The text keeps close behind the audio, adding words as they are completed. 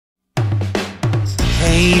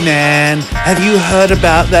Hey man, have you heard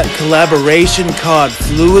about that collaboration called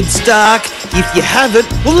Fluidstock? If you haven't,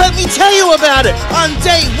 well let me tell you about it! On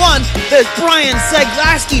day one, there's Brian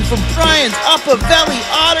Seglaski from Brian's Upper Valley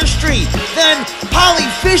Artistry. Then Holly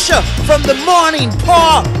Fisher from The Morning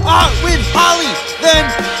Paw Art with Holly. Then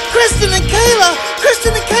Kristen and Kayla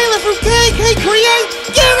from KK Create.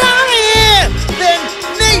 Get out of here! Then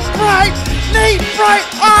Nate Bright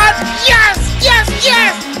Art. Yes!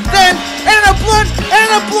 Then Anna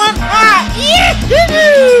Blunt Art.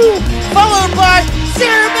 Yee-hoo! Followed by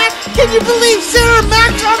Sarah Mack. Can you believe Sarah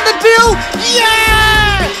Mack's on the bill?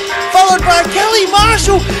 Yeah! Followed by Kelly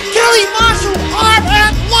Marshall Art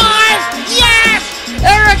and Live. Yes!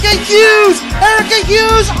 Erica Hughes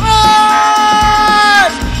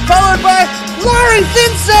Art. Followed by Laurie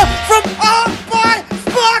Finzer from Art by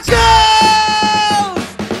Sparkles.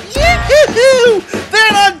 Yee-hoo!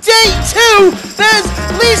 Then on day two, there's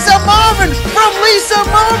Lisa Marvin from Lisa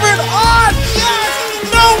Marvin Art. Yes!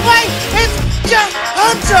 No way! It's Jeff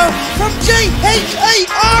Hunter from JHA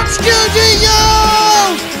Art Studio!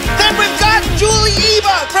 Then we've got Julie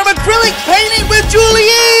Eber from Acrylic Painting with Julie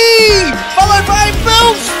E! Followed by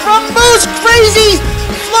Moose from Moose Crazy's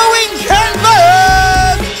Flowing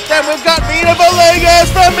Canvas! Then we've got Mina Villegas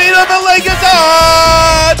from Mina Villegas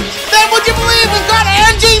Art! Then would you believe we've got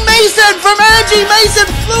Angie Mason from Angie Mason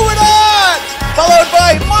Fluid Art! Followed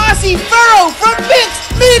by Marcy Farrow from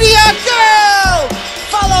Mixed Media Girl!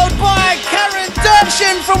 Followed by Karen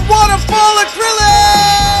Dunshin from Waterfall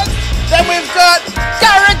Acrylic! Then we've got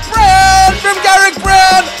Garrick Brown from Garrick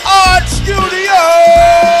Brown Art Studio!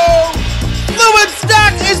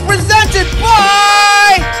 Fluidstock is presented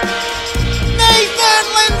by Nathan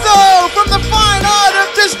Linzo from The Fine Art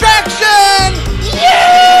of Distraction!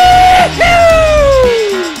 Yahoo!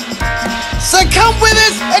 So come with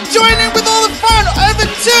us and join in with all the fun over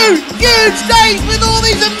 2 huge days with all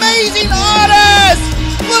these amazing artists!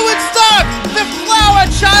 Fluidstock, the Flower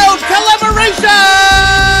Child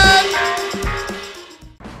collaboration!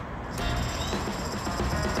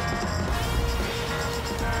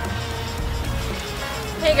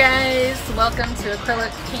 Hey guys, welcome to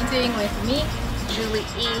Acrylic Painting with me, Julie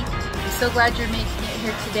E. I'm so glad you're making it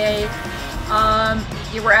here today.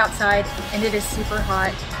 You were outside and it is super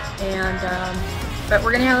hot, and but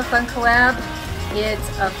we're gonna have a fun collab. It's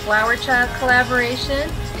a Flower Child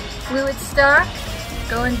collaboration, Fluidstock,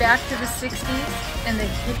 going back to the 60s and the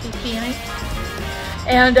hippie feeling.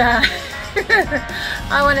 And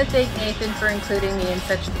I want to thank Nathan for including me in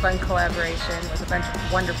such a fun collaboration with a bunch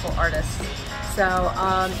of wonderful artists. So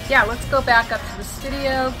yeah, let's go back up to the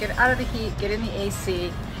studio, get out of the heat, get in the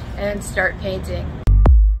AC, and start painting.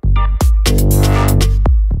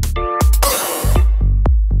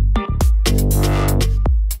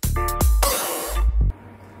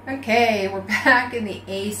 Okay, we're back in the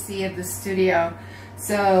AC of the studio.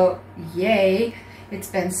 So yay, it's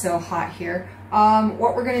been so hot here.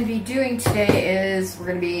 What we're going to be doing today is we're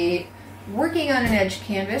going to be working on an edge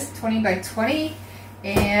canvas, 20 by 20,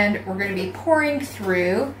 and we're going to be pouring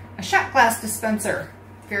through a shot glass dispenser.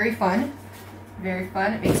 Very fun, very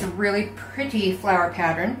fun. It makes a really pretty flower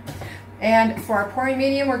pattern. And for our pouring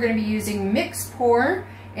medium, we're going to be using Mix Pour,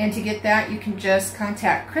 and to get that you can just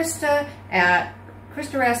contact Krista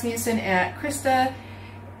Rasmussen at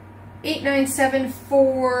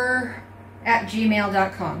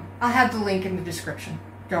Krista8974@gmail.com. I'll have the link in the description.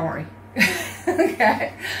 Don't worry.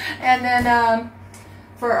 Okay. And then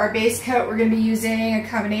for our base coat, we're going to be using a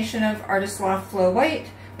combination of Artist Loft Flow White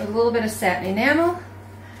with a little bit of satin enamel.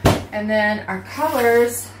 And then our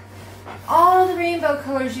colors, all the rainbow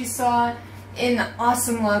colors you saw in the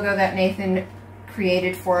awesome logo that Nathan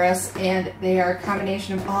created for us. And they are a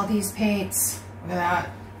combination of all these paints. Look at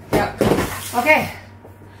that. Yep. Okay.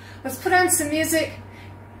 Let's put on some music,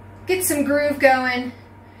 get some groove going,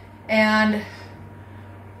 and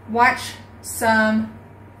watch some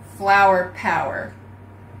flower power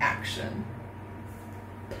action.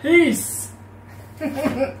 Peace.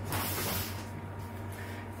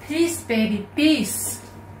 Peace, baby, peace.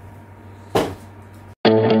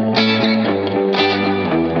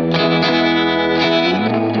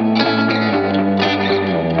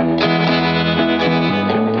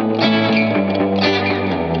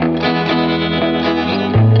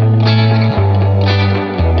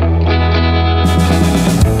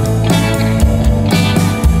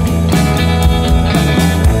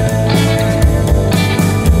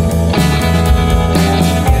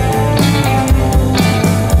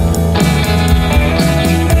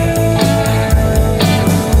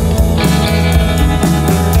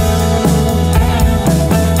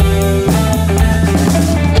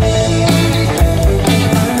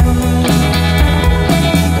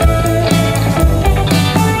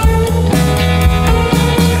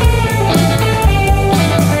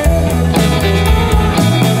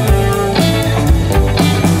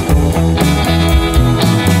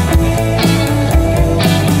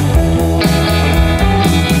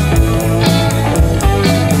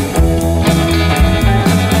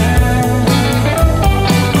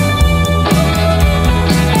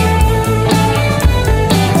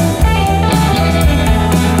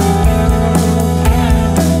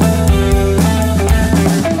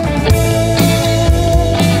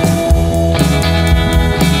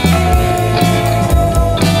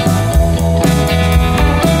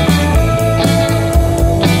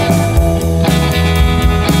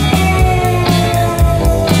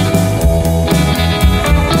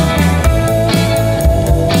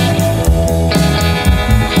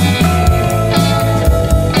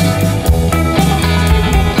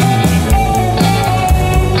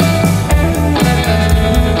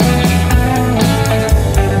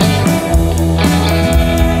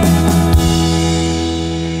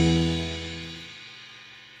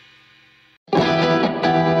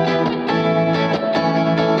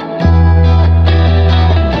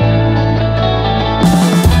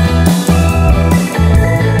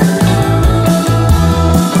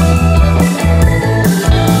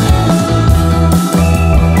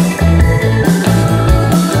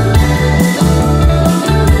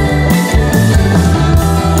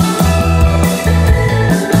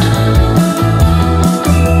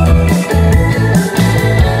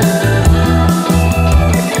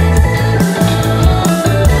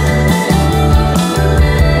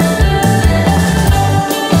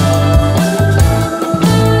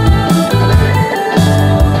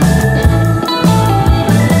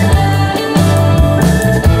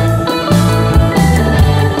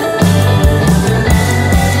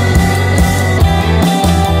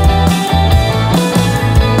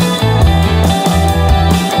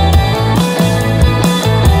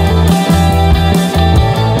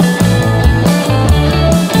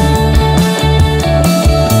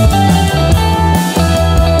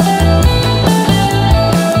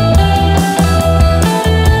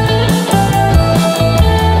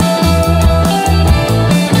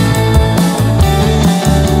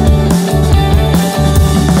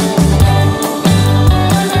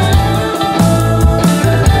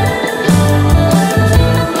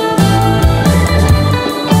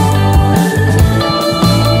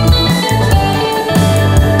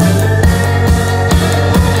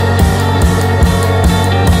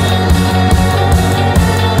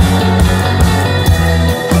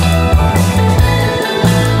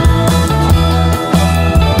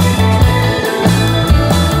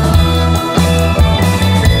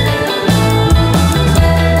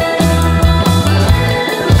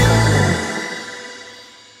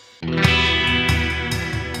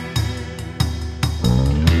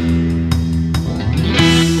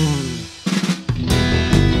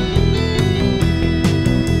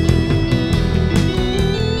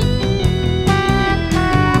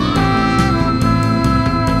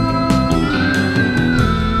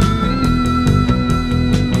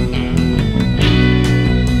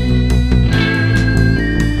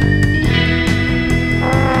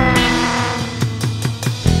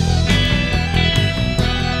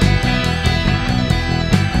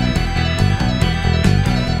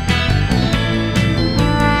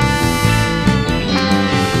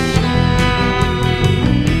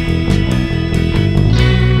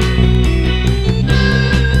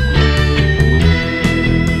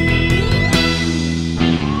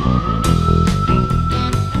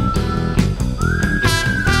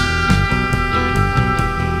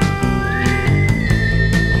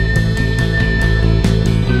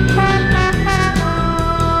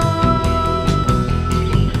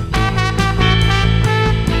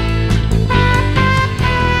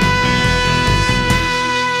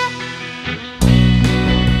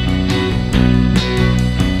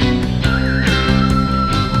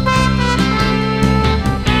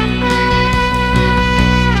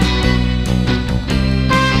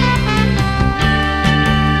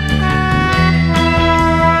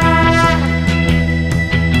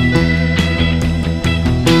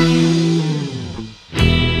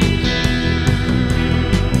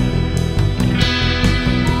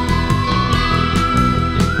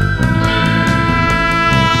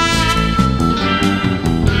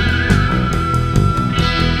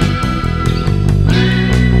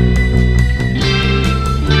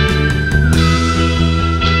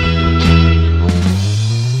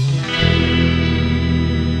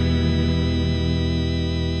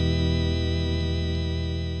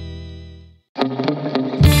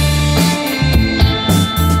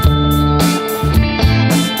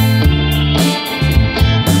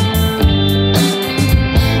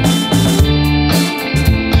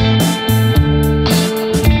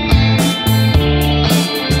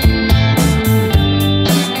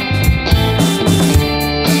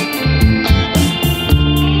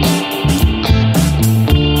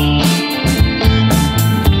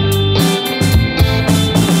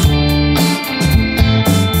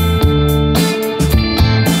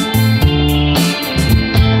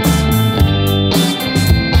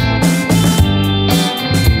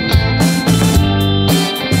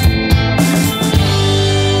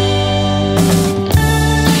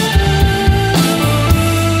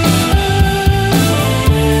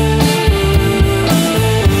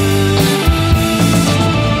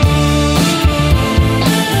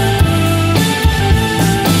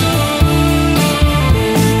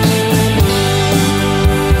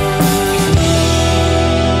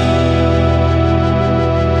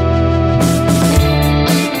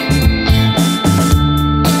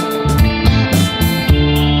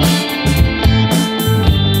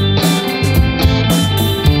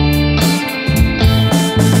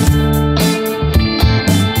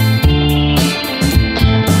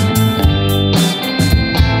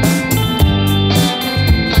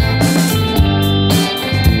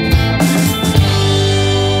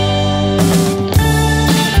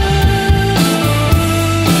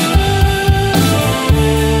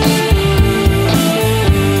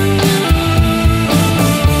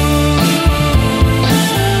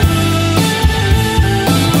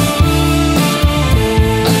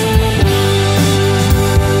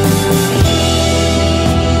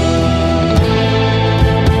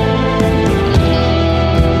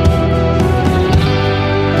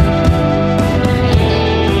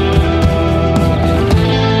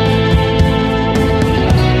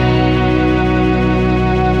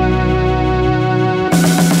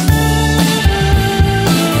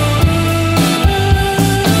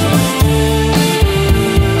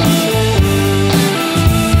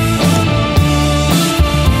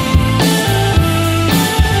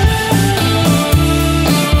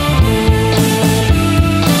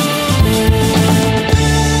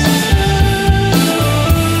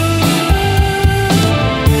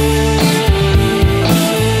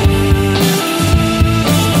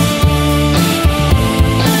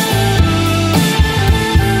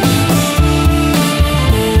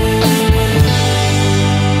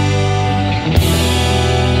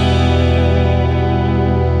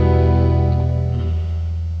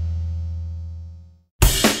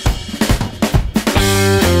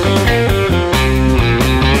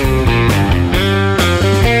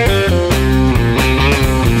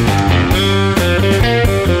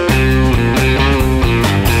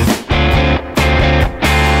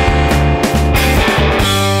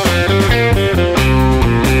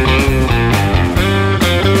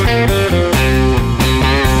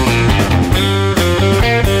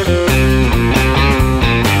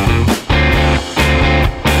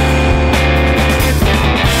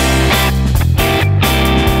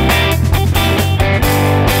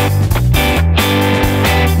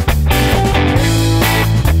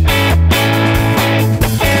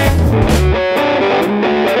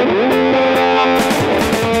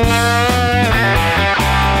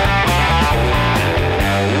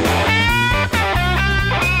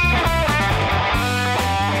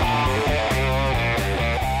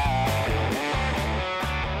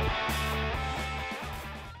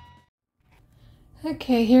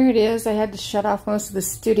 Okay, here it is. I had to shut off most of the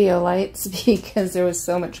studio lights because there was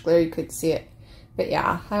so much glare you couldn't see it. But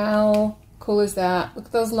yeah, how cool is that? Look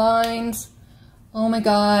at those lines. Oh my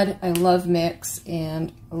god, I love mix,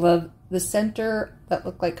 and I love the center that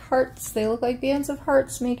look like hearts. They look like bands of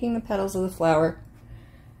hearts making the petals of the flower.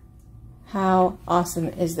 How awesome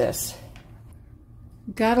is this?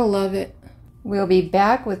 Gotta love it. We'll be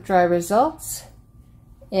back with dry results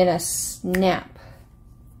in a snap.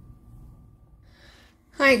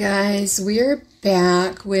 Hi guys, we're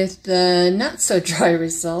back with the not so dry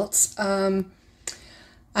results. I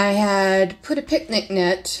had put a picnic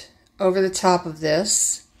net over the top of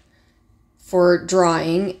this for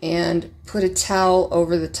drying and put a towel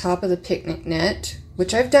over the top of the picnic net,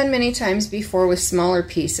 which I've done many times before with smaller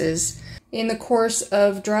pieces. In the course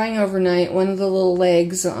of drying overnight, one of the little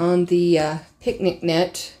legs on the picnic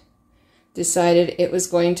net decided it was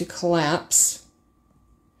going to collapse.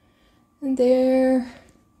 And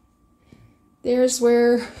there's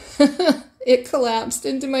where it collapsed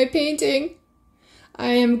into my painting. I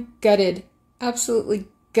am gutted, absolutely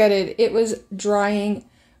gutted. It was drying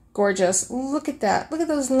gorgeous. Look at that. Look at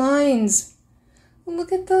those lines.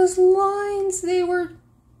 Look at those lines. They were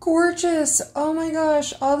gorgeous. Oh my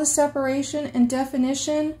gosh. All the separation and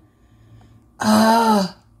definition.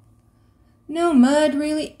 Ah. No mud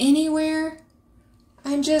really anywhere.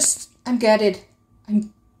 I'm gutted.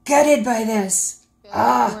 I'm gutted by this.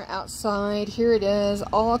 We're outside. Here it is,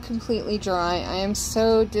 all completely dry. I am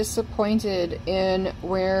so disappointed in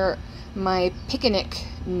where my picnic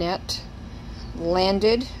net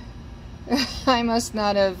landed. I must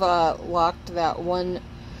not have locked that one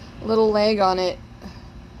little leg on it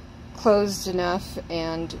closed enough,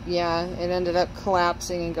 and yeah, it ended up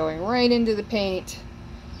collapsing and going right into the paint.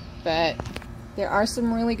 But there are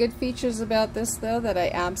some really good features about this though that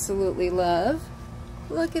I absolutely love.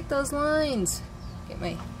 Look at those lines. Get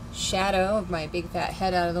my shadow of my big fat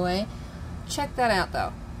head out of the way. Check that out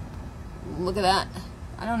though. Look at that.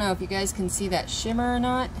 I don't know if you guys can see that shimmer or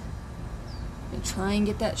not. And try and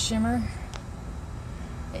get that shimmer.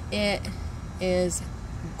 It is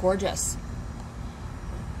gorgeous.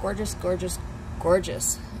 Gorgeous, gorgeous,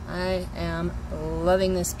 gorgeous. I am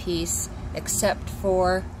loving this piece, except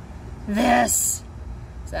for this.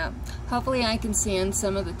 So hopefully I can sand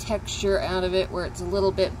some of the texture out of it where it's a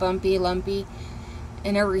little bit bumpy, lumpy,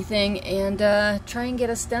 and everything, and try and get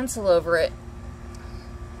a stencil over it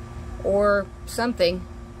or something.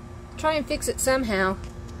 Try and fix it somehow.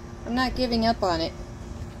 I'm not giving up on it.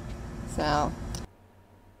 So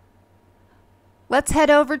let's head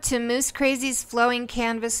over to Moose Crazy's flowing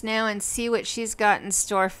canvas now and see what she's got in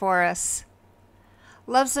store for us.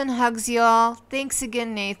 Loves and hugs, y'all. Thanks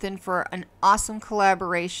again, Nathan, for an awesome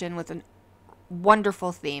collaboration with a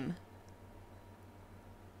wonderful theme.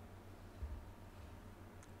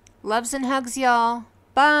 Loves and hugs, y'all.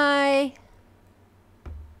 Bye.